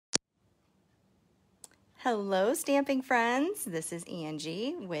Hello stamping friends, this is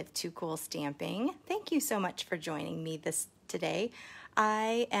Angie with Too Cool Stamping. Thank you so much for joining me today.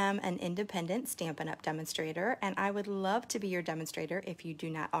 I am an independent Stampin' Up! Demonstrator and I would love to be your demonstrator if you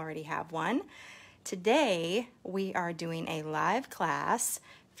do not already have one. Today we are doing a live class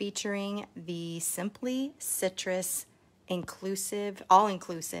featuring the Simply Citrus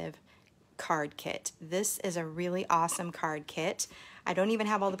all-inclusive card kit. This is a really awesome card kit. I don't even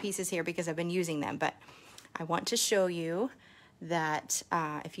have all the pieces here because I've been using them, but I want to show you that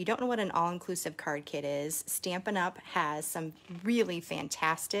if you don't know what an all-inclusive card kit is, Stampin' Up! Has some really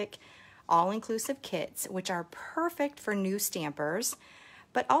fantastic all-inclusive kits which are perfect for new stampers,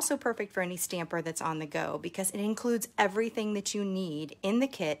 but also perfect for any stamper that's on the go because it includes everything that you need in the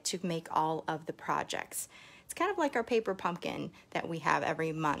kit to make all of the projects. It's kind of like our paper pumpkin that we have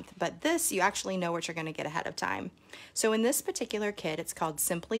every month, but this you actually know what you're going to get ahead of time. So in this particular kit, it's called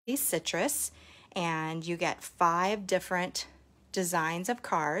Simply Citrus, and you get 5 different designs of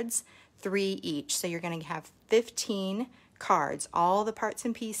cards, 3 each. So you're going to have 15 cards, all the parts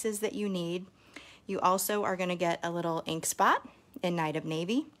and pieces that you need. You also are going to get a little ink spot in Night of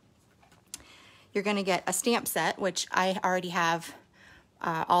Navy. You're going to get a stamp set, which I already have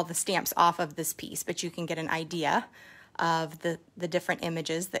all the stamps off of this piece, but you can get an idea of the different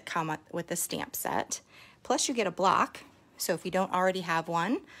images that come with the stamp set. Plus you get a block, so if you don't already have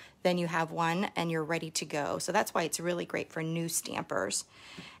one, then you have one and you're ready to go. So that's why it's really great for new stampers.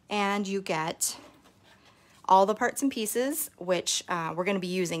 And you get all the parts and pieces, which we're going to be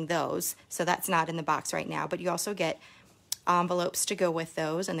using those, so that's not in the box right now, but you also get envelopes to go with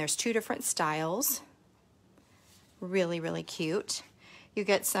those, and there's 2 different styles. Really, really cute. You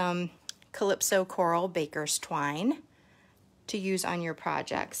get some Calypso Coral Baker's Twine to use on your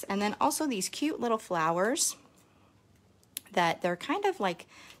projects. And then also these cute little flowers that they're kind of like,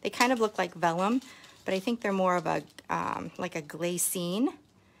 they kind of look like vellum, but I think they're more of a, like a glacine.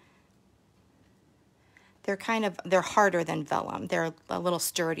 They're harder than vellum. They're a little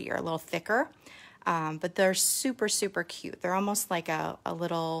sturdier, a little thicker, but they're super, super cute. They're almost like a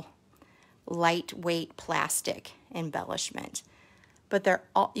little lightweight plastic embellishment. But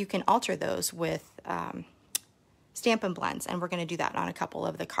you can alter those with Stampin' Blends, and we're going to do that on a couple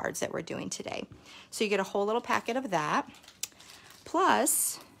of the cards that we're doing today. So you get a whole little packet of that.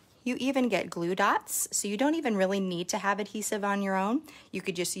 Plus, you even get glue dots, so you don't even really need to have adhesive on your own. You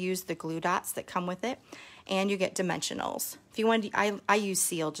could just use the glue dots that come with it, and you get dimensionals. If you want, I use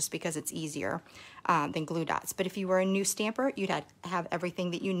seal just because it's easier than glue dots. But if you were a new stamper, you'd have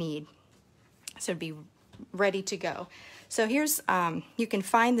everything that you need, so it'd be ready to go. So here's, you can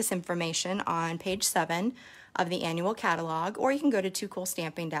find this information on page 7 of the annual catalog, or you can go to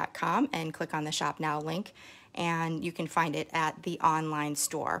toocoolstamping.com and click on the Shop Now link, and you can find it at the online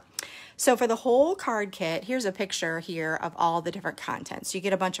store. So for the whole card kit, here's a picture here of all the different contents. You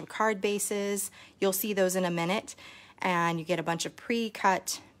get a bunch of card bases, you'll see those in a minute, and you get a bunch of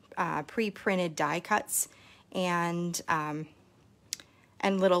pre-cut, pre-printed die cuts, and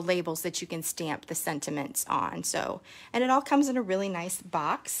little labels that you can stamp the sentiments on. So, and it all comes in a really nice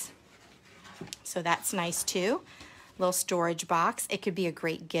box. So that's nice too. Little storage box. It could be a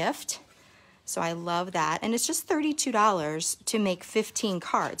great gift. So I love that. And it's just $32 to make 15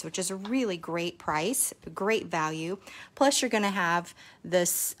 cards, which is a really great price, great value. Plus you're going to have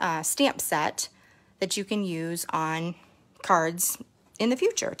this stamp set that you can use on cards in the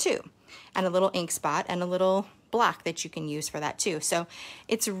future too. And a little ink spot and a little block that you can use for that too. So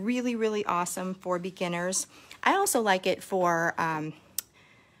it's really, really awesome for beginners. I also like it for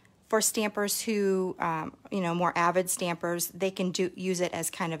stampers who, you know, more avid stampers. They can use it as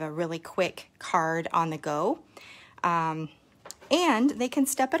kind of a really quick card on the go. And they can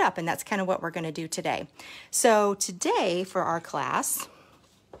step it up, and that's kind of what we're going to do today. So today for our class,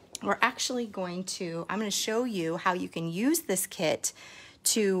 we're actually I'm going to show you how you can use this kit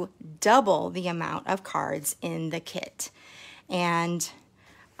to double the amount of cards in the kit. And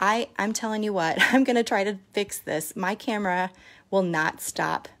I'm telling you what, I'm going to try to fix this. My camera will not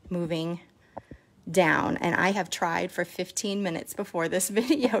stop moving down, and I have tried for 15 minutes before this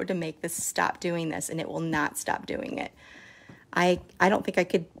video to make this stop doing this, and it will not stop doing it. I don't think I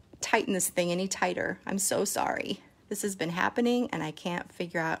could tighten this thing any tighter. I'm so sorry. This has been happening, and I can't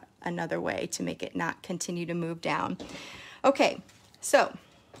figure out another way to make it not continue to move down. Okay, so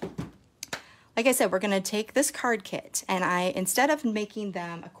like I said, we're going to take this card kit, and instead of making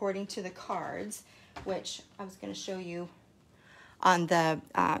them according to the cards, which I was going to show you on the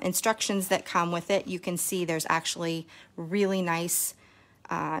instructions that come with it, you can see there's actually really nice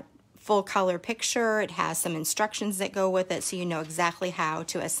full color picture. It has some instructions that go with it so you know exactly how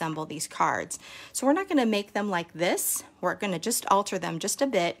to assemble these cards. So we're not going to make them like this. We're going to just alter them just a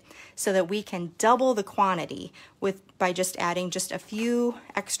bit so that we can double the quantity by just adding just a few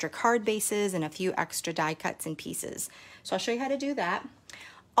extra card bases and a few extra die cuts and pieces. So I'll show you how to do that.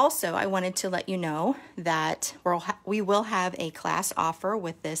 Also, I wanted to let you know that we will have a class offer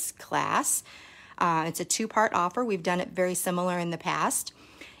with this class. It's a two-part offer. We've done it very similar in the past.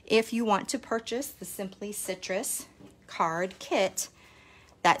 If you want to purchase the Simply Citrus card kit,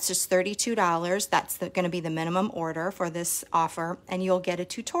 that's just $32. That's going to be the minimum order for this offer, and you'll get a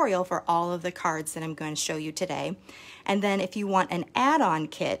tutorial for all of the cards that I'm going to show you today. And then if you want an add-on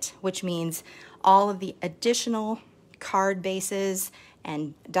kit, which means all of the additional card bases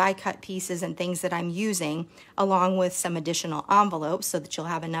and die cut pieces and things that I'm using, along with some additional envelopes so that you'll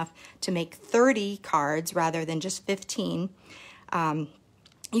have enough to make 30 cards rather than just 15.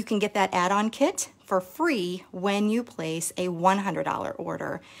 You can get that add-on kit for free when you place a $100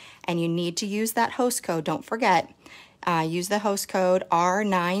 order. And you need to use that host code. Don't forget, use the host code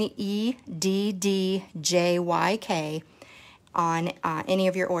R9EDDJYK on any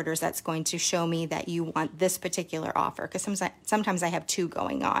of your orders. That's going to show me that you want this particular offer, because sometimes I have two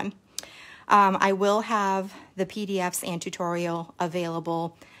going on. I will have the PDFs and tutorial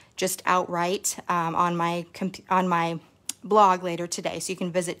available just outright on my blog later today, so you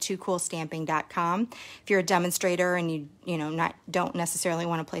can visit toocoolstamping.com. If you're a demonstrator and you don't necessarily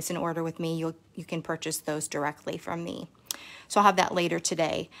want to place an order with me, you can purchase those directly from me. So I'll have that later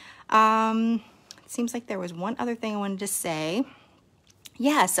today. Seems like there was one other thing I wanted to say.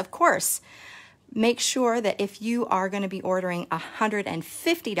 Yes, of course. Make sure that if you are going to be ordering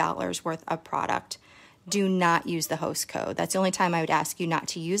 $150 worth of product, do not use the host code. That's the only time I would ask you not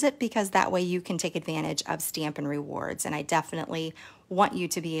to use it, because that way you can take advantage of Stampin Rewards, and I definitely want you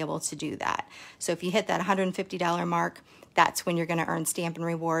to be able to do that. So if you hit that $150 mark, that's when you're going to earn Stampin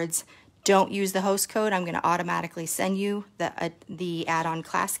Rewards. Don't use the host code. I'm going to automatically send you the add-on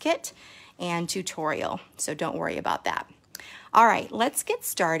class kit and tutorial, so don't worry about that. All right, let's get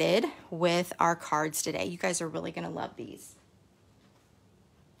started with our cards today. You guys are really going to love these.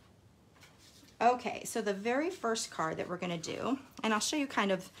 Okay, so the very first card that we're going to do, and I'll show you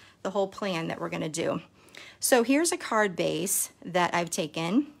kind of the whole plan that we're going to do. So here's a card base that I've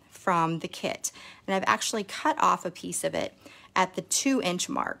taken from the kit, and I've actually cut off a piece of it at the 2-inch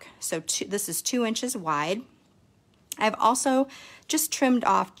mark. So this is 2 inches wide. I've also just trimmed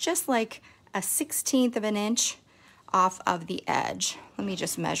off just like a 1/16 of an inch off of the edge. Let me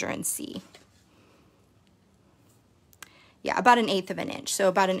just measure and see. Yeah, about 1/8 of an inch. So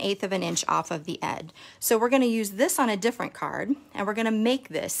about 1/8 of an inch off of the edge. So we're going to use this on a different card, and we're going to make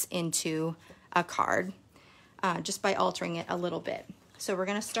this into a card just by altering it a little bit. So we're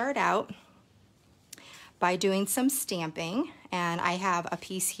going to start out by doing some stamping, and I have a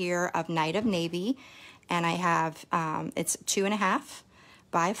piece here of Night of Navy, and I have, it's 2.5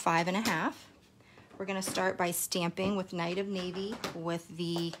 by 5.5. We're going to start by stamping with Night of Navy with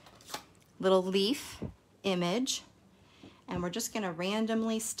the little leaf image, and we're just going to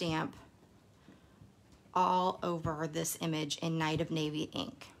randomly stamp all over this image in Night of Navy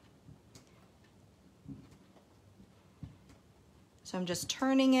ink. So I'm just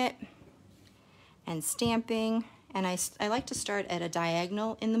turning it and stamping, and I like to start at a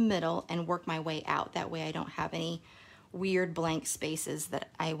diagonal in the middle and work my way out. That way I don't have any weird blank spaces that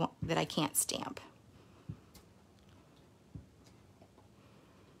I can't stamp.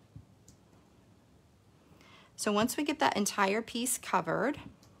 So once we get that entire piece covered,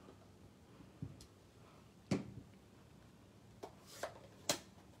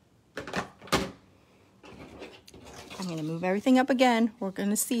 I'm going to move everything up again. We're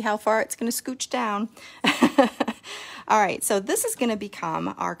going to see how far it's going to scooch down. All right, so this is going to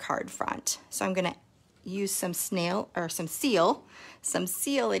become our card front. So I'm going to use some seal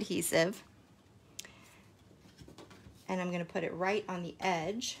adhesive, and I'm going to put it right on the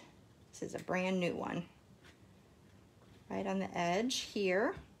edge. This is a brand new one. Right on the edge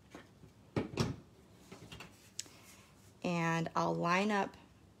here. And I'll line up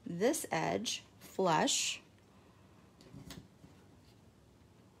this edge flush,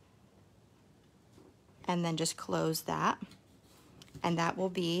 and then just close that, and that will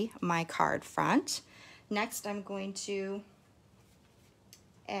be my card front. Next, I'm going to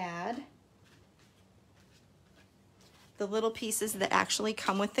add the little pieces that actually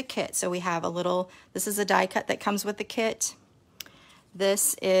come with the kit. So we have this is a die cut that comes with the kit.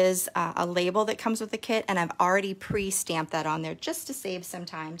 This is a label that comes with the kit, and I've already pre-stamped that on there just to save some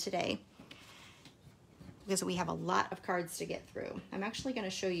time today. I'm because we have a lot of cards to get through. I'm actually going to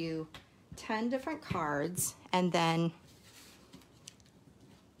show you 10 different cards, and then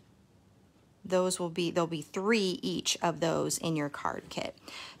those will be, there'll be 3 each of those in your card kit.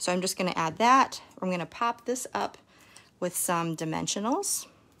 So I'm just going to add that. I'm going to pop this up with some dimensionals.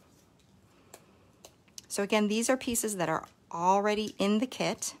 So again, these are pieces that are already in the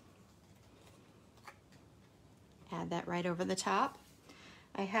kit. Add that right over the top.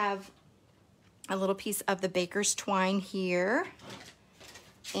 I have a little piece of the baker's twine here,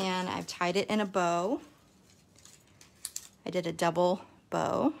 and I've tied it in a bow. I did a double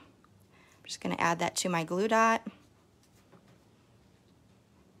bow. I'm just going to add that to my glue dot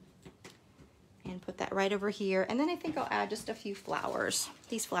and put that right over here. And then I think I'll add just a few flowers.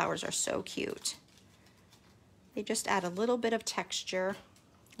 These flowers are so cute. They just add a little bit of texture,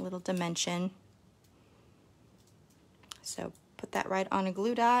 a little dimension. So put that right on a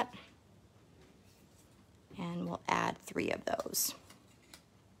glue dot, and we'll add 3 of those.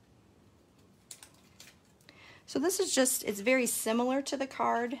 So this is just, it's very similar to the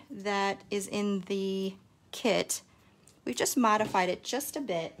card that is in the kit. We've just modified it just a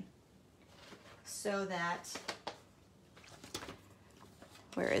bit so that,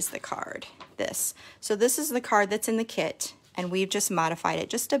 where is the card? This. So this is the card that's in the kit, and we've just modified it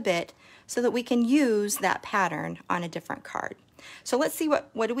just a bit so that we can use that pattern on a different card. So let's see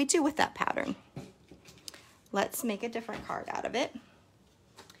what do we do with that pattern. Let's make a different card out of it.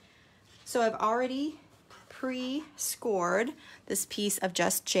 So I've already pre-scored this piece of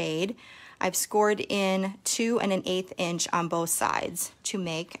Just Jade. I've scored in 2 1/8 inch on both sides to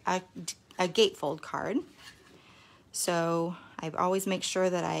make a gatefold card. So I always make sure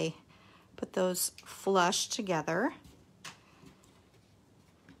that I put those flush together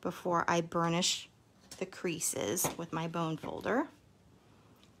before I burnish the creases with my bone folder.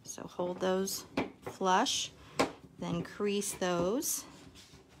 So hold those flush, then crease those.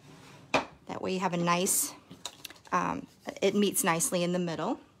 That way you have a nice, it meets nicely in the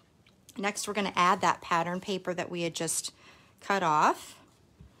middle. Next, we're going to add that pattern paper that we had just cut off.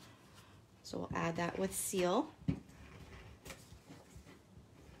 So we'll add that with seal.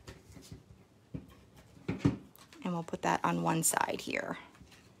 And we'll put that on one side here.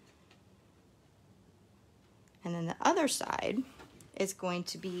 And then the other side is going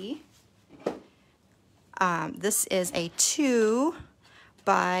to be, this is a 2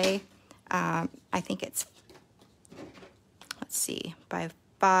 by, I think it's, let's see, by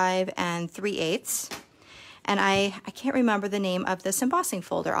 5 3/8. And I can't remember the name of this embossing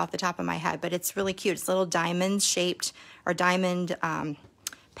folder off the top of my head, but it's really cute. It's little diamond shaped, or diamond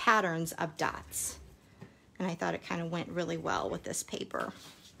patterns of dots. And I thought it kind of went really well with this paper.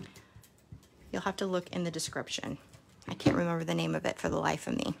 You'll have to look in the description. I can't remember the name of it for the life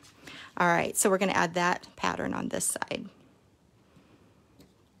of me. All right, so we're going to add that pattern on this side.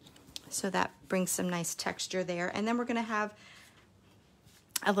 So that brings some nice texture there. And then we're going to have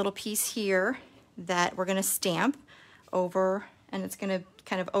a little piece here that we're going to stamp over, and it's going to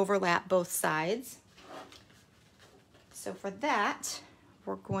kind of overlap both sides. So for that,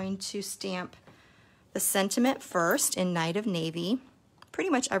 we're going to stamp the sentiment first in Night of Navy. Pretty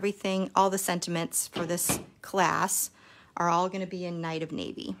much everything, all the sentiments for this class are all going to be in Night of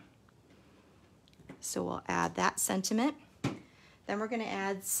Navy. So we'll add that sentiment. Then we're going to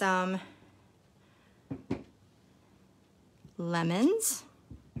add some lemons.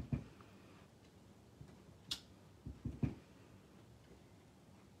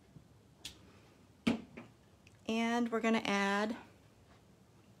 And we're going to add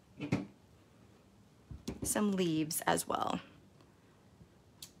some leaves as well.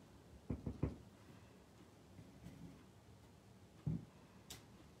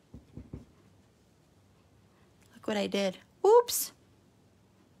 Look what I did. Oops!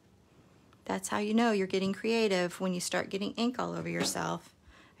 That's how you know you're getting creative, when you start getting ink all over yourself.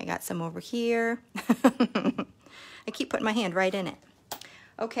 I got some over here. I keep putting my hand right in it.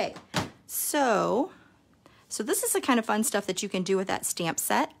 Okay, so this is the kind of fun stuff that you can do with that stamp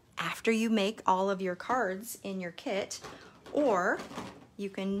set after you make all of your cards in your kit, or you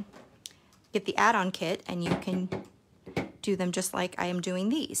can get the add-on kit and you can do them just like I am doing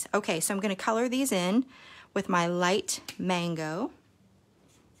these. Okay, so I'm going to color these in with my light mango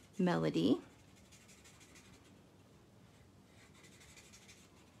melody.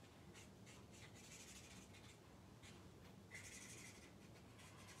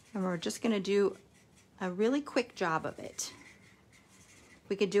 And we're just going to do a really quick job of it.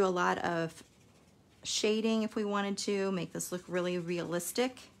 We could do a lot of shading if we wanted to, make this look really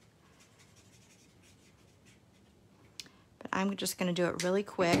realistic. But I'm just going to do it really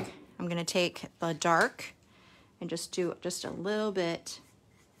quick. I'm going to take the dark and just do just a little bit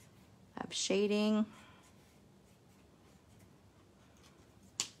of shading.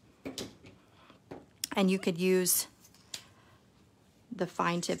 And you could use the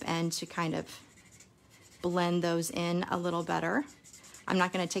fine tip end to kind of blend those in a little better. I'm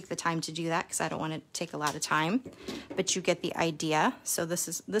not going to take the time to do that because I don't want to take a lot of time, but you get the idea. So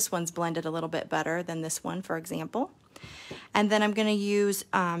this one's blended a little bit better than this one, for example. And then I'm going to use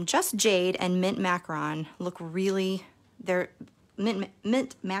Just Jade and Mint Macaron. Look really,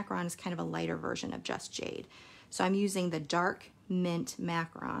 Mint Macaron is kind of a lighter version of Just Jade. So I'm using the dark Mint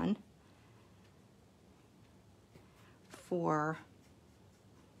Macaron for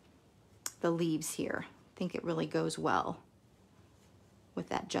the leaves here. I think it really goes well with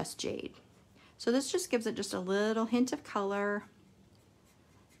that Just Jade. So this just gives it just a little hint of color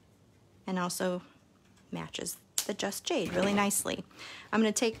and also matches the Just Jade really nicely. I'm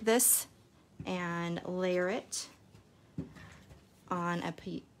going to take this and layer it on a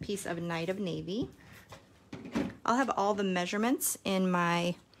piece of Night of Navy. I'll have all the measurements in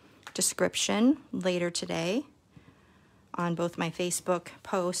my description later today on both my Facebook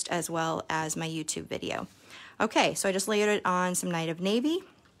post as well as my YouTube video. Okay, so I just layered it on some Night of Navy,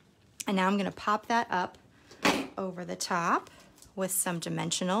 and now I'm going to pop that up over the top with some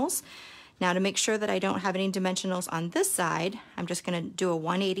dimensionals. Now to make sure that I don't have any dimensionals on this side, I'm just going to do a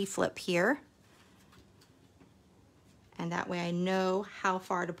 180 flip here, and that way I know how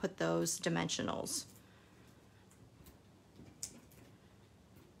far to put those dimensionals.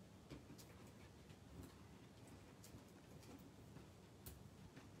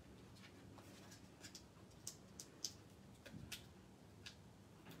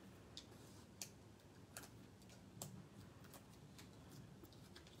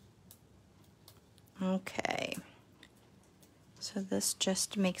 Okay, so this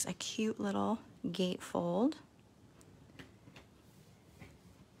just makes a cute little gatefold.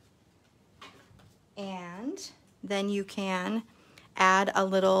 And then you can add a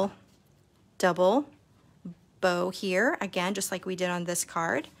little double bow here, again, just like we did on this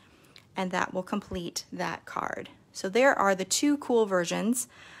card, and that will complete that card. So there are the two cool versions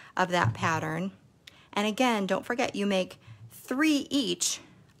of that pattern. And again, don't forget you make 3 each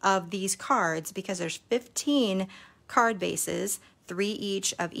of these cards because there's 15 card bases, 3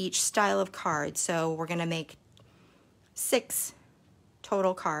 each of each style of card. So we're gonna make 6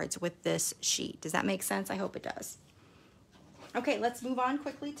 total cards with this sheet. Does that make sense? I hope it does. Okay, let's move on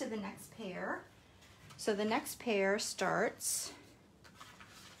quickly to the next pair. So the next pair starts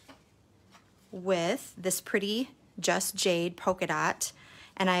with this pretty Just Jade polka dot,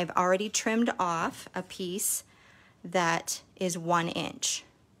 and I've already trimmed off a piece that is 1 inch.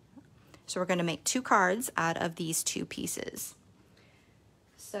 So we're going to make 2 cards out of these 2 pieces.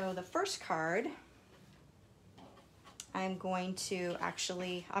 So the first card, I'm going to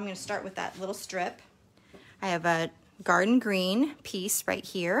start with that little strip. I have a garden green piece right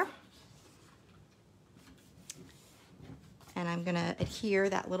here. And I'm going to adhere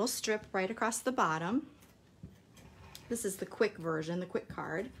that little strip right across the bottom. This is the quick version, the quick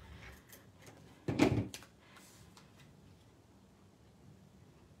card.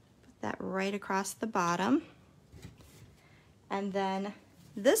 That right across the bottom. And then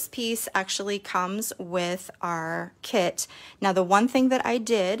this piece actually comes with our kit. Now the one thing that I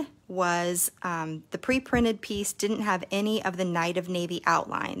did was the pre-printed piece didn't have any of the Night of Navy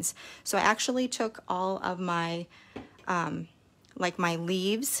outlines. So I actually took all of my like my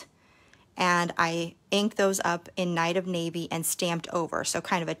leaves and I inked those up in Night of Navy and stamped over. So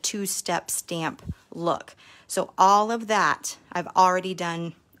kind of a 2-step stamp look. So all of that I've already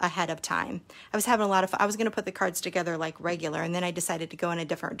done ahead of time. I was having a lot of fun. I was going to put the cards together like regular, and then I decided to go in a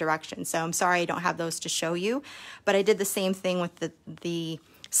different direction. So I'm sorry I don't have those to show you, but I did the same thing with the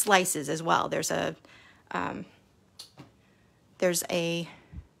slices as well. There's an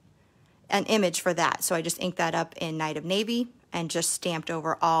image for that. So I just inked that up in Night of Navy and just stamped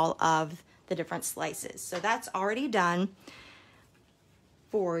over all of the different slices. So that's already done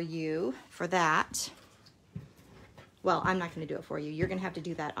for you for that. Well, I'm not going to do it for you. You're going to have to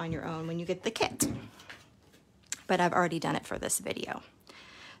do that on your own when you get the kit. But I've already done it for this video.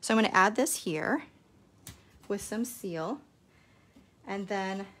 So I'm going to add this here with some seal. And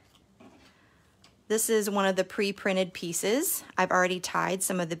then this is one of the pre-printed pieces. I've already tied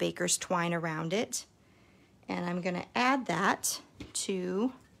some of the baker's twine around it. And I'm going to add that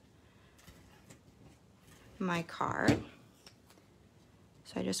to my card.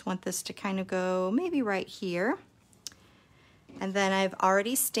 So I just want this to kind of go maybe right here. And then I've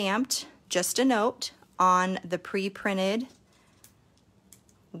already stamped just a note on the pre-printed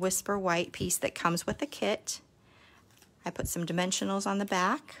Whisper White piece that comes with the kit. I put some dimensionals on the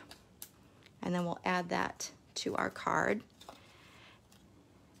back, and then we'll add that to our card.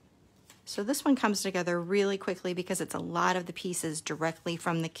 So this one comes together really quickly because it's a lot of the pieces directly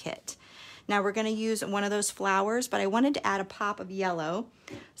from the kit. Now we're going to use one of those flowers, but I wanted to add a pop of yellow.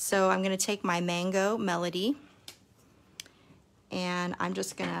 So I'm going to take my Mango Melody, and I'm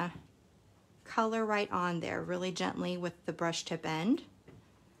just going to color right on there really gently with the brush tip end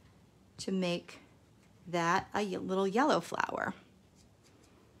to make that a little yellow flower.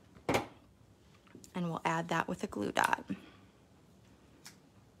 And we'll add that with a glue dot.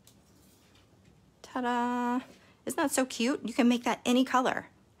 Ta-da! Isn't that so cute? You can make that any color.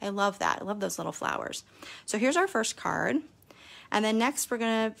 I love that. I love those little flowers. So here's our first card. And then next we're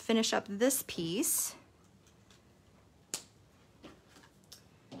going to finish up this piece.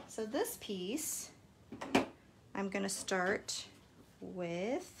 So this piece, I'm going to start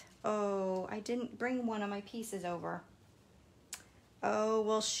with, oh, I didn't bring one of my pieces over. Oh,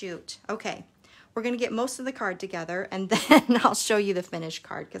 well, shoot. Okay, we're going to get most of the card together, and then I'll show you the finished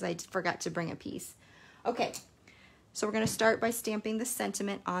card because I forgot to bring a piece. Okay, so we're going to start by stamping the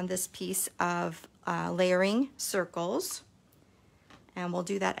sentiment on this piece of layering circles, and we'll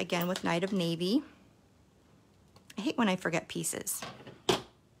do that again with Night of Navy. I hate when I forget pieces.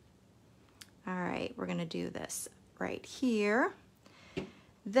 All right, we're going to do this right here.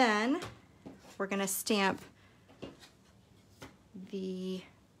 Then we're going to stamp the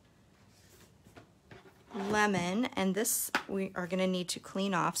lemon, and this we are going to need to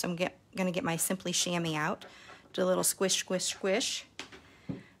clean off, so I'm going to get my Simply Chamois out. Do a little squish, squish, squish.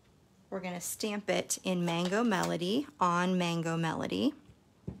 We're going to stamp it in Mango Melody on Mango Melody,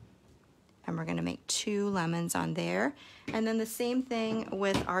 and we're going to make 2 lemons on there. And then the same thing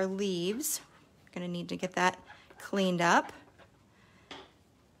with our leaves. We're going to need to get that cleaned up.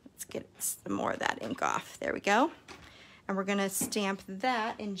 Let's get some more of that ink off. There we go. And we're going to stamp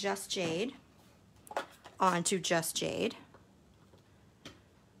that in Just Jade onto Just Jade.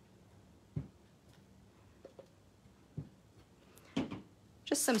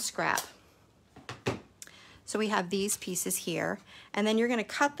 Just some scrap. So we have these pieces here, and then you're going to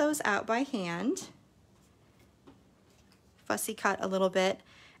cut those out by hand. Fussy cut a little bit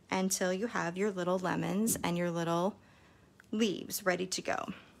until you have your little lemons and your little leaves ready to go.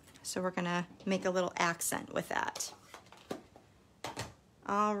 So we're going to make a little accent with that.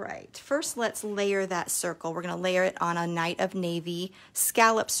 All right, first let's layer that circle. We're going to layer it on a Night of Navy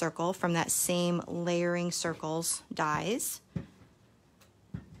scallop circle from that same Layering Circles dies.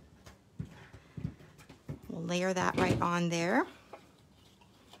 We'll layer that right on there.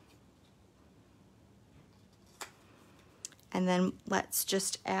 And then let's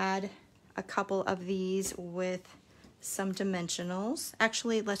just add a couple of these with some dimensionals.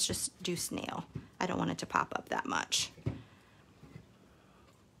 Actually, let's just do snail. I don't want it to pop up that much.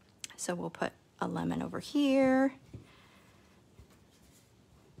 So we'll put a lemon over here.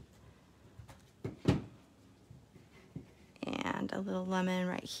 And a little lemon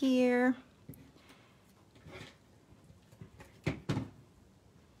right here.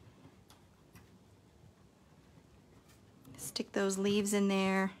 Stick those leaves in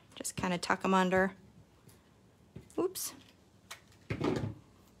there, just kind of tuck them under. Oops.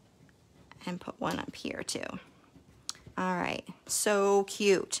 And put one up here too. All right, so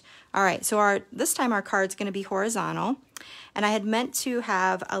cute. All right, so this time our card's gonna be horizontal, and I had meant to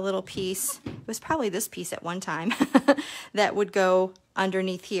have a little piece, it was probably this piece at one time, that would go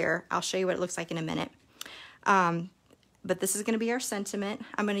underneath here. I'll show you what it looks like in a minute. But this is gonna be our sentiment.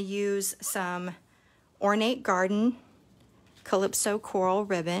 I'm gonna use some Ornate Garden Calypso Coral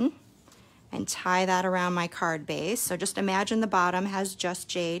ribbon and tie that around my card base. So just imagine the bottom has Just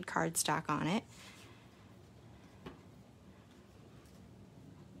Jade cardstock on it.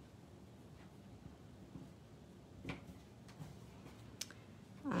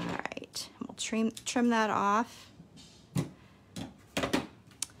 All right, we'll trim that off.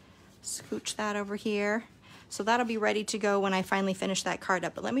 Scooch that over here. So that'll be ready to go when I finally finish that card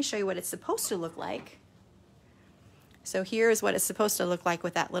up. But let me show you what it's supposed to look like. So here's what it's supposed to look like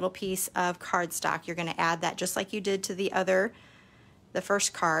with that little piece of cardstock. You're going to add that just like you did to the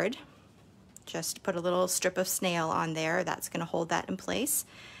first card. Just put a little strip of snail on there. That's going to hold that in place.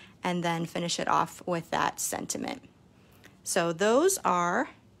 And then finish it off with that sentiment. So those are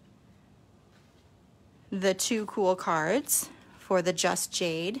the 2 cool cards for the Just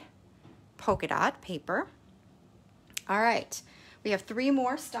Jade polka dot paper. All right, we have 3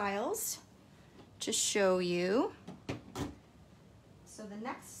 more styles to show you. So the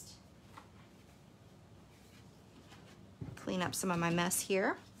next, clean up some of my mess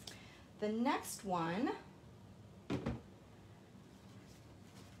here. The next one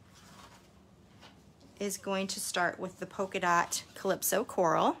is going to start with the polka dot Calypso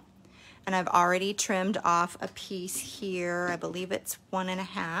Coral. And I've already trimmed off a piece here. I believe it's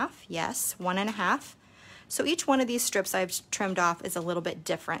 1.5. Yes, 1.5. So each one of these strips I've trimmed off is a little bit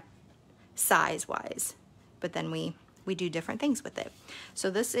different size-wise. But then we do different things with it.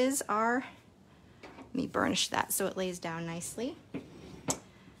 So this is our, let me burnish that so it lays down nicely.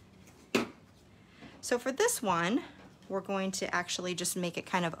 So for this one, we're going to actually just make it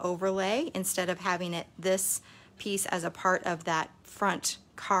kind of overlay instead of having it this piece as a part of that front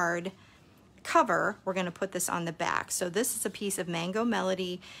card cover. We're going to put this on the back. So this is a piece of Mango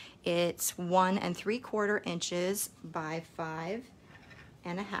Melody. It's 1 3/4 inches by 5.5.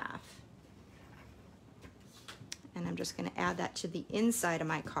 And I'm just going to add that to the inside of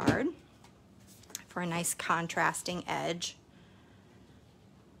my card for a nice contrasting edge.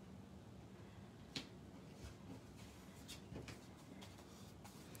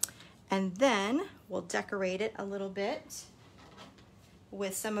 And then we'll decorate it a little bit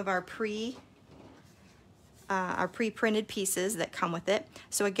with some of our pre-printed pieces that come with it.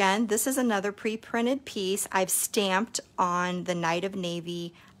 So again, this is another pre-printed piece. I've stamped on the Night of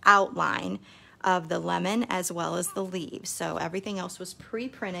Navy outline of the lemon as well as the leaves. So everything else was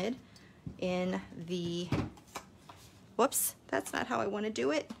pre-printed in the, whoops, that's not how I want to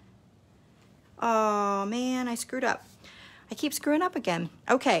do it. Oh man, I screwed up. I keep screwing up again.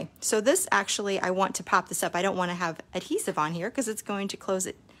 Okay, so this actually, I want to pop this up. I don't want to have adhesive on here because it's going to close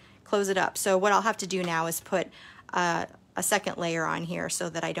it up. So what I'll have to do now is put a second layer on here so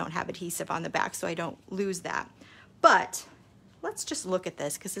that I don't have adhesive on the back, so I don't lose that. But let's just look at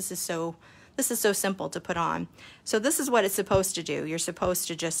this because this is so simple to put on. So this is what it's supposed to do. You're supposed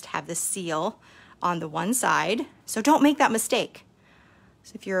to just have the seal on the one side. So don't make that mistake.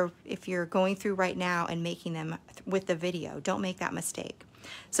 So if you're going through right now and making them with the video, don't make that mistake.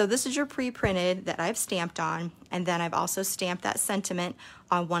 So this is your pre-printed that I've stamped on, and then I've also stamped that sentiment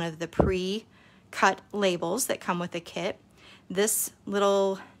on one of the pre-cut labels that come with the kit. This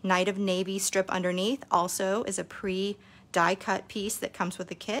little Night of Navy strip underneath also is a pre-die cut piece that comes with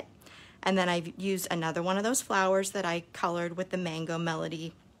the kit. And then I've used another one of those flowers that I colored with the Mango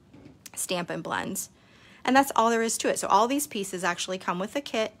Melody Stampin' Blends. And that's all there is to it. So all these pieces actually come with the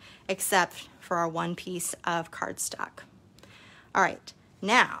kit except for our one piece of cardstock. All right,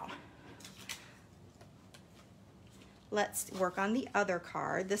 now let's work on the other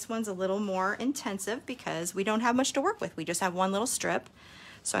card. This one's a little more intensive because we don't have much to work with. We just have one little strip.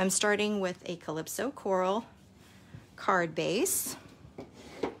 So I'm starting with a Calypso Coral card base.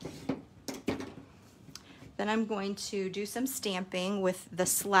 Then I'm going to do some stamping with the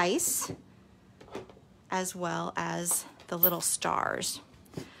slice as well as the little stars.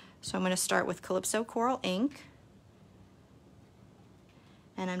 So I'm going to start with Calypso Coral ink,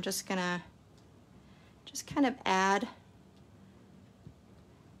 and I'm just going to kind of add,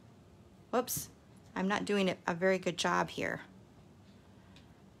 whoops, I'm not doing a very good job here.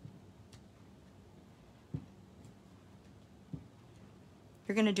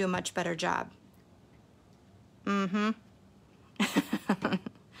 You're going to do a much better job.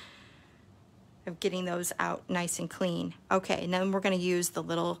 Of getting those out nice and clean. Okay, and then we're going to use the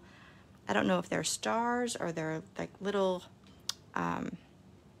little, I don't know if they're stars or they're like little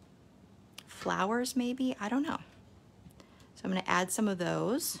flowers maybe, I don't know. So I'm going to add some of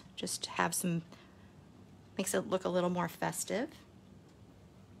those just to have some, makes it look a little more festive.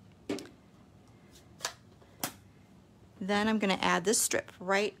 Then I'm going to add this strip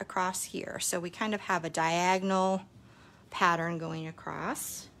right across here. So we kind of have a diagonal pattern going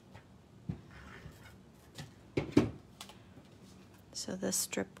across. So this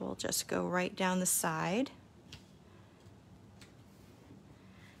strip will just go right down the side.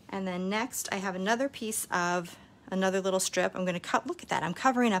 And then next I have another piece of another little strip. I'm going to cut, look at that, I'm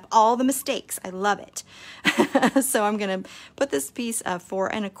covering up all the mistakes. I love it. So I'm going to put this piece of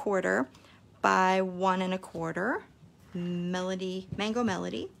 4 1/4 by 1 1/4 Mango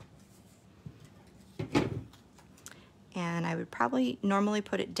Melody. And I would probably normally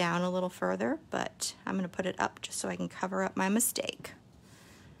put it down a little further, but I'm going to put it up just so I can cover up my mistake.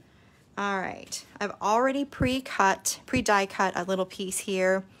 All right, I've already pre-die cut a little piece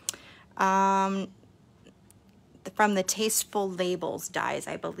here from the Tasteful Labels dies.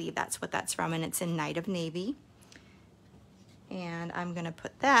 I believe that's what that's from, and it's in Night of Navy. And I'm going to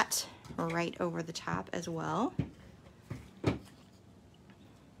put that right over the top as well. We'll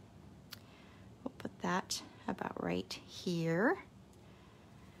put that about right here.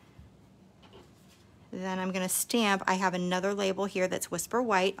 Then I'm going to stamp. I have another label here that's Whisper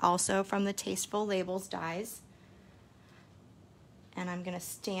White, also from the Tasteful Labels dies. And I'm going to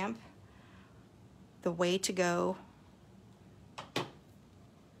stamp the Way to Go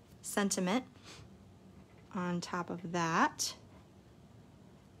sentiment on top of that.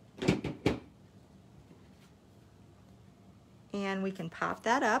 And we can pop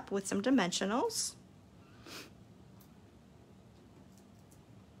that up with some dimensionals.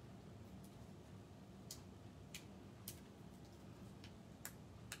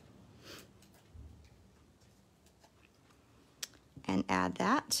 And add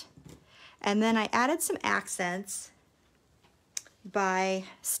that. And then I added some accents by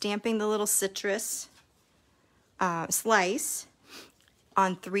stamping the little citrus slice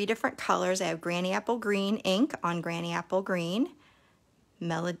on 3 different colors. I have Granny Apple Green ink on Granny Apple Green,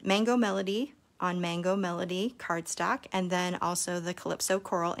 Mango Melody on Mango Melody cardstock, and then also the Calypso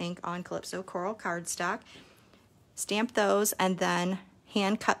Coral ink on Calypso Coral cardstock. Stamp those and then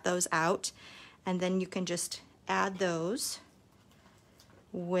hand cut those out, and then you can just add those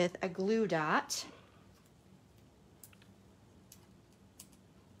with a glue dot.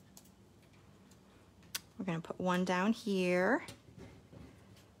 We're going to put one down here.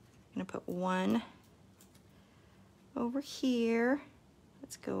 I'm going to put one over here.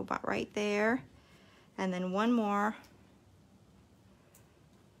 Let's go about right there. And then one more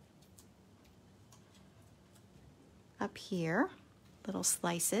up here, little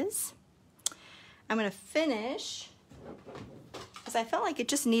slices. I'm going to finish, because I felt like it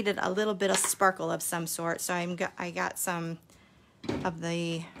just needed a little bit of sparkle of some sort, so I got some of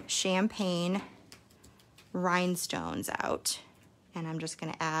the champagne rhinestones out, and I'm just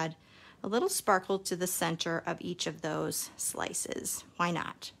going to add a little sparkle to the center of each of those slices. Why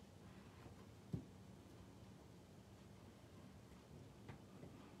not?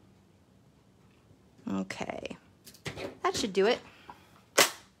 Okay, that should do it.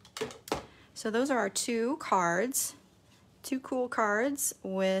 So those are our 2 cards, 2 cool cards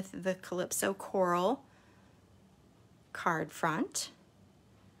with the Calypso Coral card front.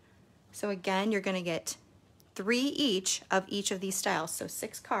 So again, you're going to get 3 each of these styles, so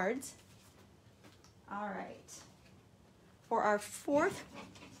 6 cards. All right. For our 4th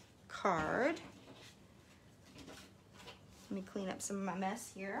card, let me clean up some of my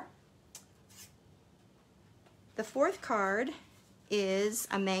mess here. The 4th card is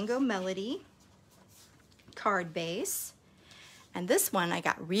a Mango Melody card base, and this one I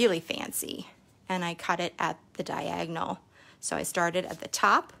got really fancy, and I cut it at the diagonal. So I started at the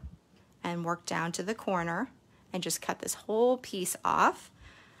top and worked down to the corner and just cut this whole piece off.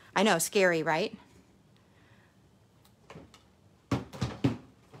 I know, scary, right?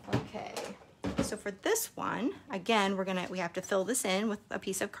 Okay, so for this one, again, we have to fill this in with a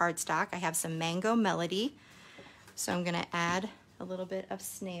piece of cardstock. I have some Mango Melody, so I'm gonna add a little bit of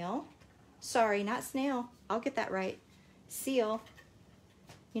snail. Sorry, not snail, I'll get that right. Seal.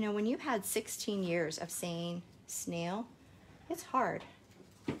 You know, when you had 16 years of saying snail, it's hard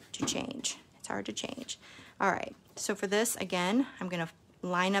to change. It's hard to change. All right, so for this, again, I'm gonna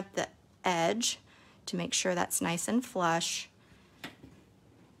line up the edge to make sure that's nice and flush.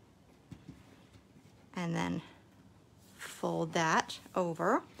 And then fold that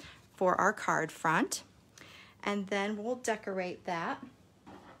over for our card front. And then we'll decorate that.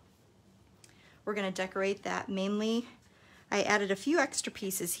 We're gonna decorate that mainly. I added a few extra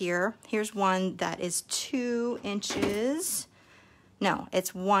pieces here. Here's one that is 2 inches. No,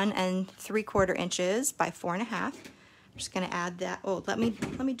 it's 1 3/4 inches by 4.5. I'm just gonna add that. Oh, let me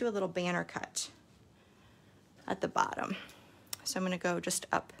do a little banner cut at the bottom. So I'm gonna go just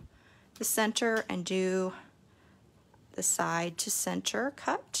up the center and do the side to center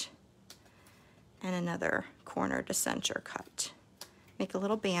cut and another corner to center cut. Make a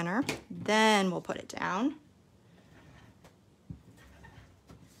little banner, then we'll put it down.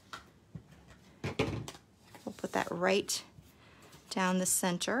 We'll put that right down the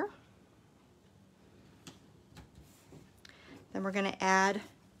center. Then we're going to add,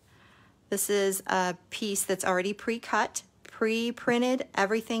 this is a piece that's already pre-cut, pre-printed.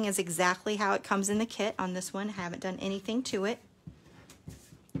 Everything is exactly how it comes in the kit on this one. Haven't done anything to it.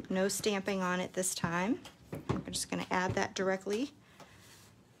 No stamping on it this time. I'm just going to add that directly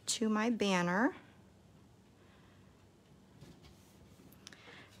to my banner.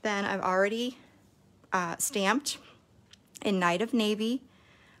 Then I've already stamped in Night of Navy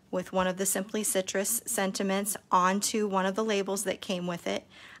with one of the Simply Citrus sentiments onto one of the labels that came with it.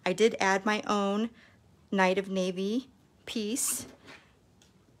 I did add my own Night of Navy piece,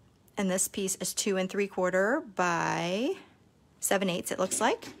 and this piece is 2 3/4 by 7/8 it looks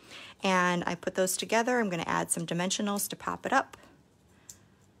like. And I put those together. I'm going to add some dimensionals to pop it up.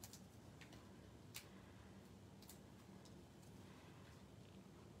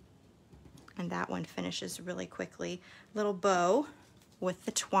 And that one finishes really quickly. Little bow with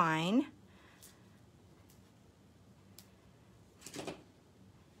the twine. Put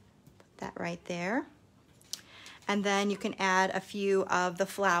that right there. And then you can add a few of the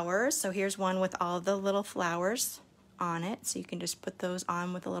flowers. So here's one with all the little flowers on it. So you can just put those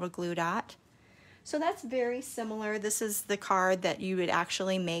on with a little glue dot. So that's very similar. This is the card that you would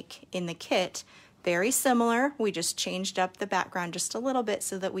actually make in the kit. Very similar. We just changed up the background just a little bit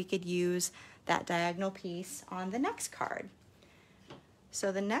so that we could use that diagonal piece on the next card.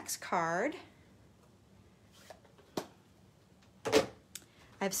 So the next card,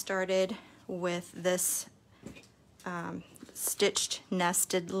 I've started with this stitched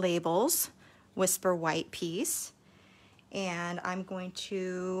nested labels whisper white piece, and I'm going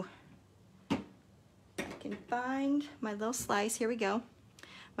to, I can find my little slice, here we go,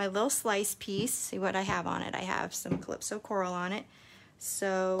 my little slice piece. See what I have on it. I have some Calypso Coral on it,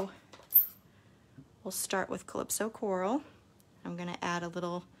 so we'll start with Calypso Coral. I'm going to add a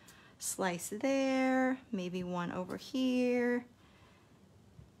little slice there, maybe one over here,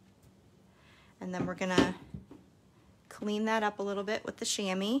 and then we're going to clean that up a little bit with the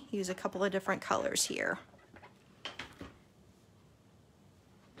chamois. Use a couple of different colors here.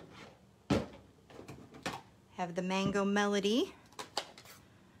 Have the Mango Melody.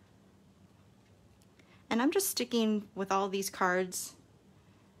 And I'm just sticking with all these cards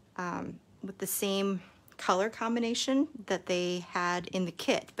with the same color combination that they had in the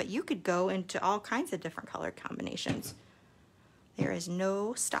kit, but you could go into all kinds of different color combinations. There is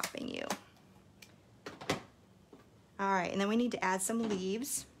no stopping you. All right, and then we need to add some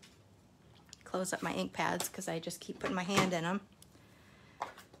leaves. Close up my ink pads because I just keep putting my hand in them.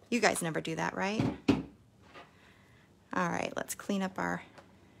 You guys never do that, right? All right, let's clean up our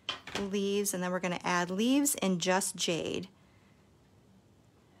leaves, and then we're going to add leaves in Just Jade.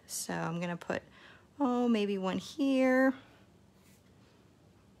 So I'm going to put, oh, maybe one here.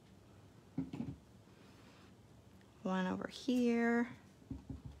 One over here.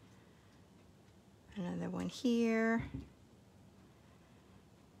 Another one here.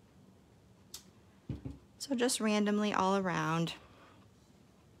 So just randomly all around.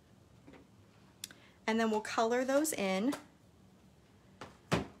 And then we'll color those in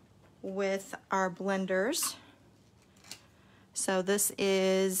with our blenders. So this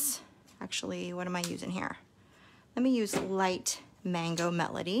is, actually, what am I using here? Let me use light Mango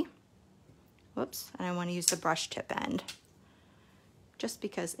Melody. Whoops, and I want to use the brush tip end, just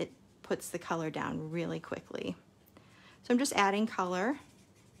because it puts the color down really quickly. So I'm just adding color.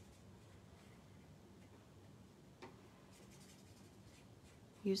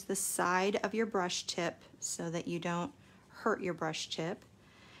 Use the side of your brush tip so that you don't hurt your brush tip.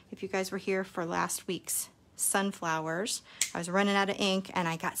 If you guys were here for last week's sunflowers, I was running out of ink and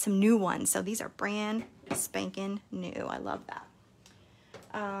I got some new ones. So these are brand spanking new. I love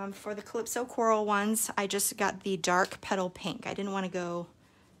that. For the Calypso Coral ones, I just got the dark petal pink. I didn't want to go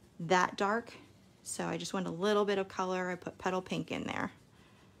that dark, so I just wanted a little bit of color. I put petal pink in there.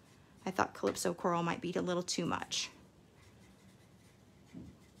 I thought Calypso Coral might be a little too much.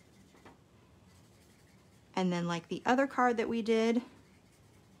 And then, like the other card that we did,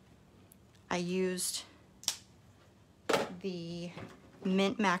 I used the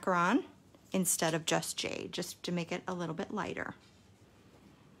Mint Macaron instead of Just Jade, just to make it a little bit lighter.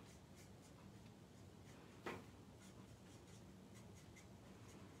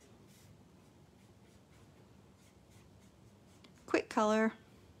 Quick color.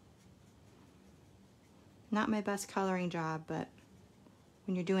 Not my best coloring job, but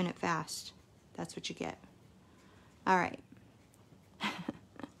when you're doing it fast, that's what you get. All right.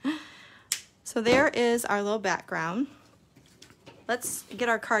 So there is our little background. Let's get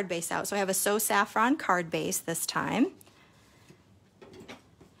our card base out. So I have a So Saffron card base this time.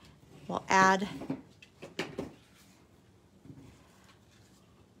 We'll add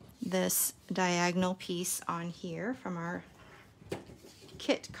this diagonal piece on here from our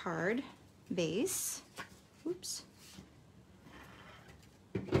kit card base. Oops.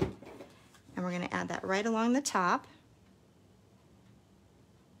 And we're going to add that right along the top.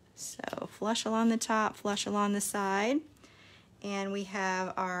 So flush along the top, flush along the side. And we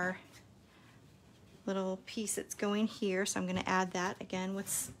have our little piece that's going here, so I'm going to add that again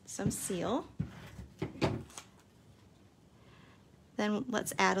with some seal. Then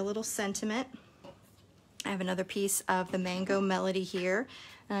let's add a little sentiment. I have another piece of the Mango Melody here,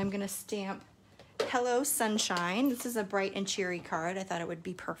 and I'm going to stamp Hello Sunshine. This is a bright and cheery card. I thought it would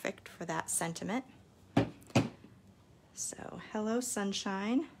be perfect for that sentiment. So Hello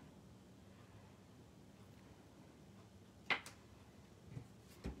Sunshine.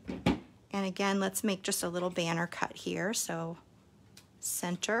 And again, let's make just a little banner cut here. So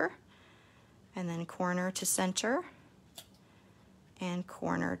center, and then corner to center, and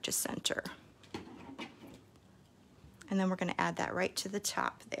corner to center. And then we're going to add that right to the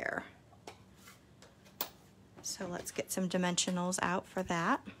top there. So let's get some dimensionals out for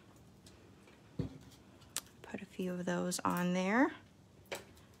that. Put a few of those on there.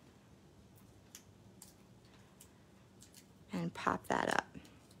 And pop that up.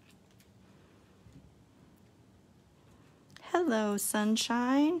 Hello,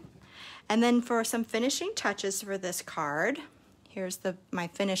 sunshine. And then for some finishing touches for this card, here's my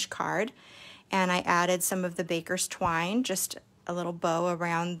finished card. And I added some of the baker's twine, just a little bow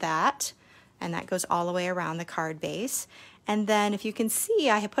around that. And that goes all the way around the card base. And then if you can see,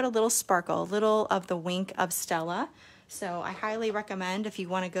 I have put a little sparkle, a little of the wink of Stella. So I highly recommend if you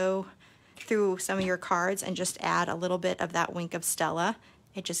want to go through some of your cards and just add a little bit of that wink of Stella.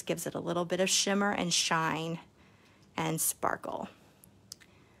 It just gives it a little bit of shimmer and shine and sparkle.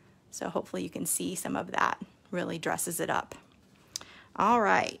 So hopefully you can see some of that. Really dresses it up. All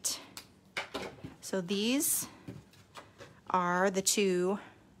right. So these are the two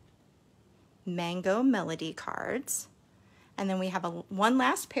Mango Melody cards. And then we have one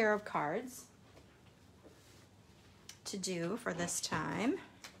last pair of cards to do for this time.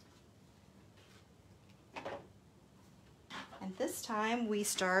 And this time we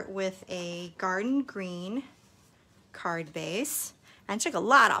start with a garden green card base. And I took a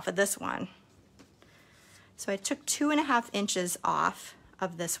lot off of this one. So I took 2.5 inches off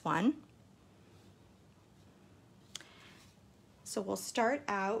of this one. So we'll start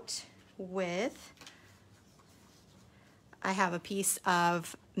out with, I have a piece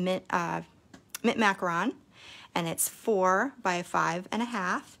of mint macaron, and it's 4 by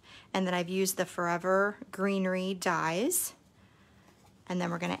 5.5, and then I've used the Forever Greenery dies. And then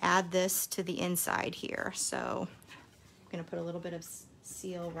we're going to add this to the inside here. So I'm going to put a little bit of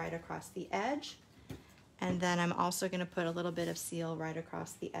seal right across the edge. And then I'm also going to put a little bit of seal right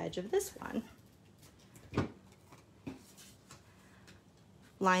across the edge of this one.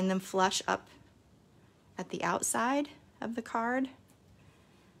 Line them flush up at the outside of the card.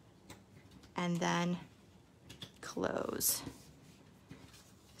 And then close.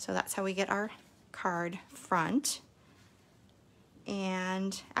 So that's how we get our card front.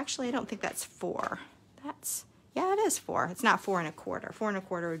 And actually, I don't think that's 4. Yeah, it is 4. It's not 4 1/4. 4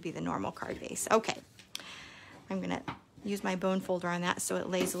 1/4 would be the normal card base. Okay. I'm going to use my bone folder on that so it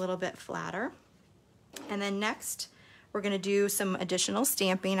lays a little bit flatter. And then next, we're going to do some additional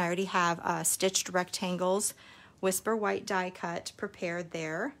stamping. I already have stitched rectangles, Whisper White die cut prepared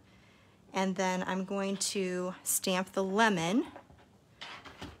there. And then I'm going to stamp the lemon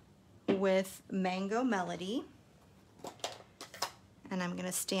with Mango Melody. And I'm going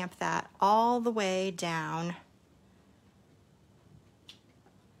to stamp that all the way down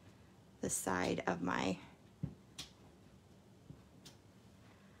the side of my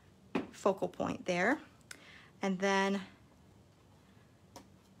focal point there. And then,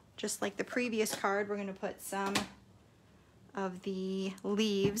 just like the previous card, we're going to put some of the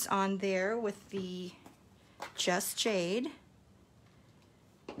leaves on there with the Just Jade.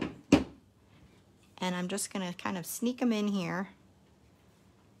 And I'm just going to kind of sneak them in here.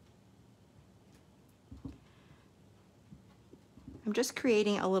 I'm just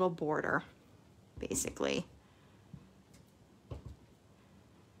creating a little border, basically.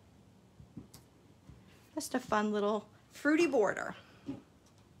 Just a fun little fruity border.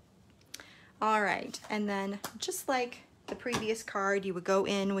 All right, and then just like the previous card, you would go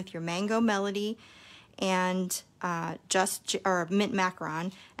in with your Mango Melody and mint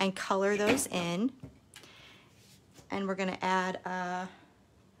macaron and color those in. And we're going to add a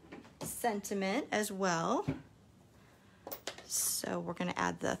sentiment as well. So we're going to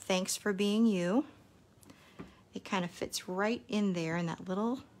add the Thanks for Being You. It kind of fits right in there, and that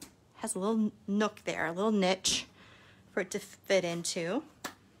little has a little nook there, a little niche for it to fit into.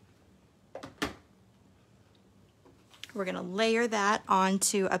 We're going to layer that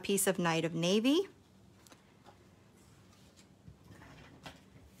onto a piece of Night of Navy.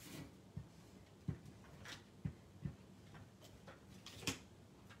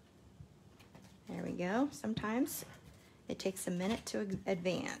 There we go. Sometimes it takes a minute to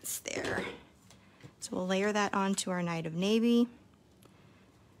advance there. So we'll layer that onto our Night of Navy.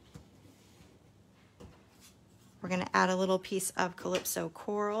 We're going to add a little piece of Calypso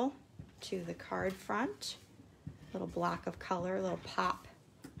Coral to the card front. A little block of color, a little pop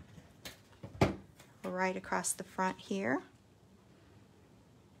right across the front here.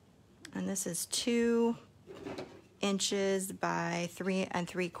 And this is 2 inches by 3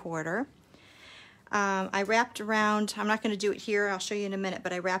 3/4. I wrapped around, I'm not going to do it here, I'll show you in a minute,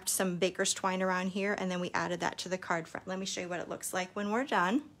 but I wrapped some baker's twine around here, and then we added that to the card front. Let me show you what it looks like when we're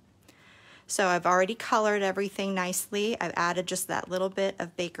done. So I've already colored everything nicely. I've added just that little bit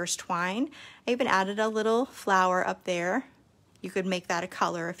of baker's twine. I even added a little flower up there. You could make that a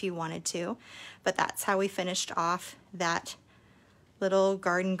color if you wanted to, but that's how we finished off that little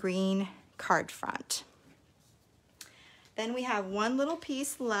garden green card front. Then we have one little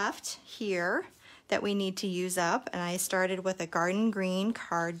piece left here that we need to use up, and I started with a garden green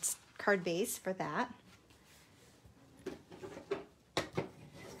card base for that.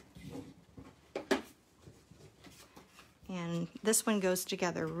 And this one goes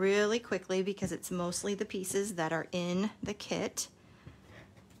together really quickly because it's mostly the pieces that are in the kit.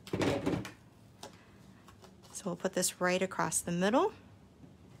 So we'll put this right across the middle.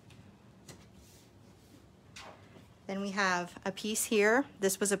 Then we have a piece here.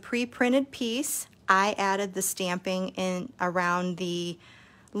 This was a pre-printed piece. I added the stamping in around the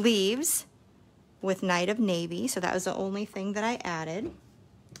leaves with Night of Navy, so that was the only thing that I added.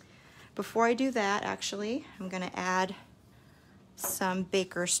 Before I do that, actually, I'm going to add some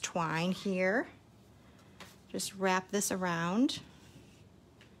baker's twine here. Just wrap this around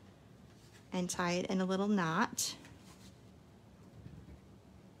and tie it in a little knot.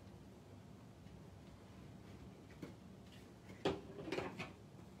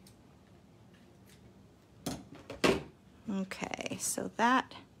 Okay, so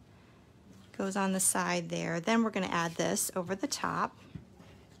that goes on the side there. Then we're going to add this over the top,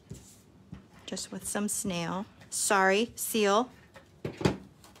 just with some snail. Sorry, seal.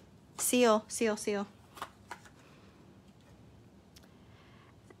 Seal, seal, seal.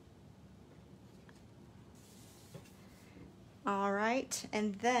 All right,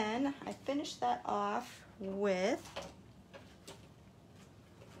 and then I finished that off with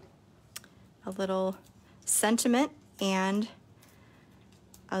a little sentiment and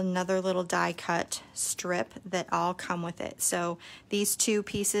another little die cut strip that all come with it. So these two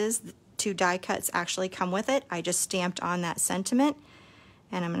pieces, two die cuts actually come with it. I just stamped on that sentiment,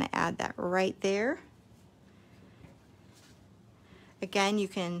 and I'm going to add that right there. Again, you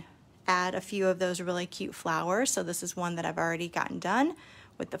can add a few of those really cute flowers. So this is one that I've already gotten done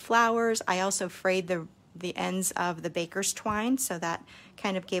with the flowers. I also frayed the ends of the baker's twine, so that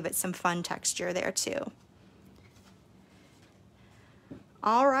kind of gave it some fun texture there too.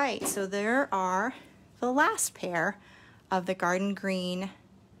 All right, so there are the last pair of the garden green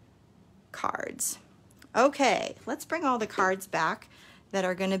cards. Okay, let's bring all the cards back that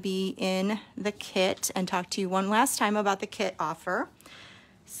are going to be in the kit and talk to you one last time about the kit offer.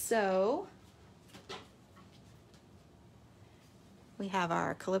 So we have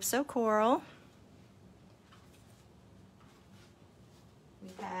our Calypso Coral. We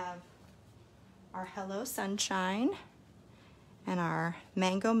have our Hello Sunshine and our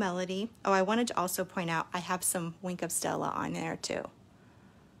Mango Melody. Oh, I wanted to also point out I have some Wink of Stella on there too.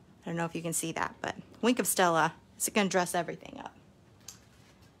 I don't know if you can see that, but Wink of Stella is going to dress everything up.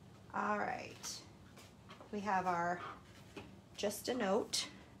 All right, we have our Just a Note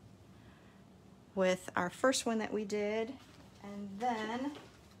with our first one that we did, and then,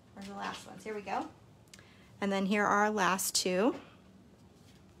 where's the last ones? Here we go. And then here are our last two.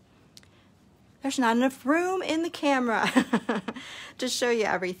 There's not enough room in the camera to show you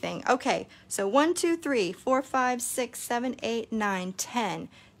everything. Okay, so 1, 2, 3, 4, 5, 6, 7, 8, 9, 10.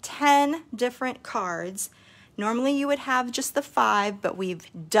 10 different cards. Normally you would have just the 5, but we've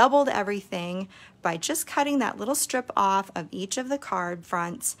doubled everything by just cutting that little strip off of each of the card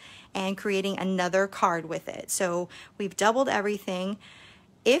fronts and creating another card with it. So we've doubled everything.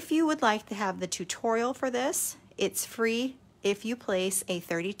 If you would like to have the tutorial for this, it's free if you place a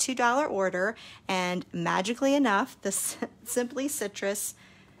 $32 order, and magically enough, the Simply Citrus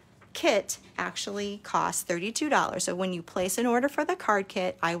kit actually costs $32. So when you place an order for the card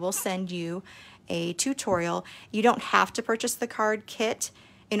kit, I will send you a tutorial. You don't have to purchase the card kit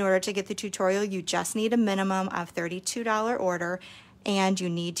in order to get the tutorial. You just need a minimum of $32 order, and you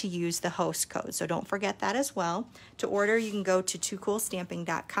need to use the host code. So don't forget that as well. To order, you can go to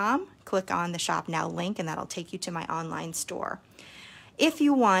toocoolstamping.com, click on the Shop Now link, and that'll take you to my online store. If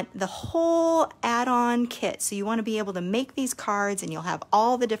you want the whole add-on kit, so you want to be able to make these cards and you'll have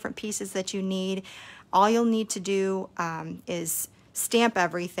all the different pieces that you need, all you'll need to do is stamp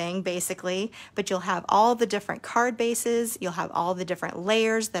everything basically, but you'll have all the different card bases, you'll have all the different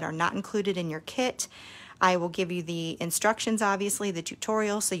layers that are not included in your kit. I will give you the instructions, obviously, the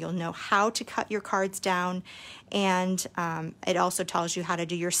tutorial, so you'll know how to cut your cards down, and it also tells you how to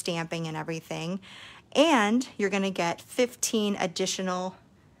do your stamping and everything. And you're going to get 15 additional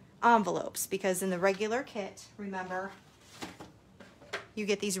envelopes, because in the regular kit, remember, you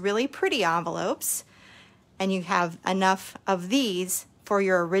get these really pretty envelopes, and you have enough of these for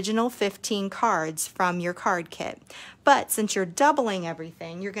your original 15 cards from your card kit. But since you're doubling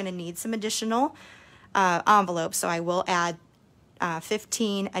everything, you're going to need some additional envelopes, so I will add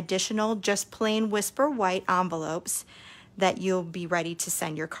 15 additional just plain Whisper White envelopes that you'll be ready to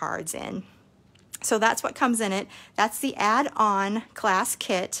send your cards in. So that's what comes in it. That's the add-on class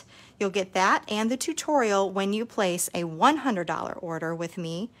kit. You'll get that and the tutorial when you place a $100 order with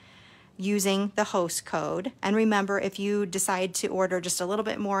me using the host code. And remember, if you decide to order just a little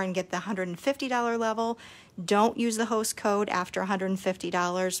bit more and get the $150 level, don't use the host code after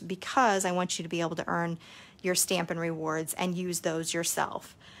 $150 because I want you to be able to earn your Stampin' Rewards and use those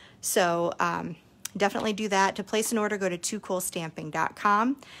yourself. So definitely do that. To place an order, go to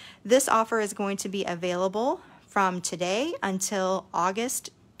toocoolstamping.com. This offer is going to be available from today until August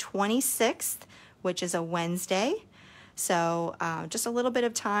 26th, which is a Wednesday. So just a little bit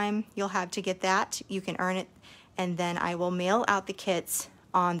of time you'll have to get that. You can earn it, and then I will mail out the kits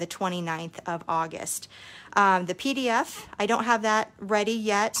on the 29th of August. The PDF, I don't have that ready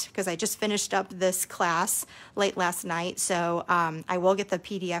yet because I just finished up this class late last night, so I will get the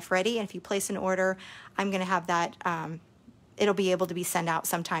PDF ready, and if you place an order, I'm going to have that, it'll be able to be sent out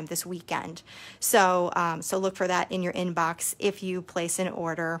sometime this weekend. So, so look for that in your inbox if you place an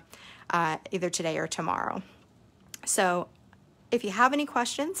order either today or tomorrow. So if you have any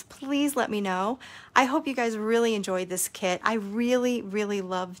questions, please let me know. I hope you guys really enjoyed this kit. I really, really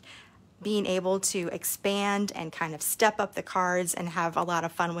loved being able to expand and kind of step up the cards and have a lot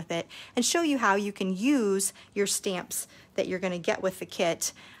of fun with it and show you how you can use your stamps that you're going to get with the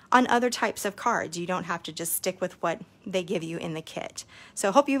kit on other types of cards. You don't have to just stick with what they give you in the kit. So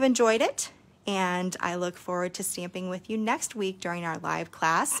I hope you've enjoyed it, and I look forward to stamping with you next week during our live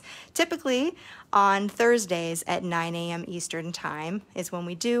class. Typically on Thursdays at 9 a.m. Eastern Time is when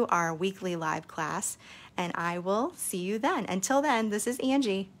we do our weekly live class, and I will see you then. Until then, this is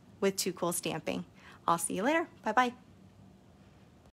Angie with Too Cool Stamping. I'll see you later. Bye-bye.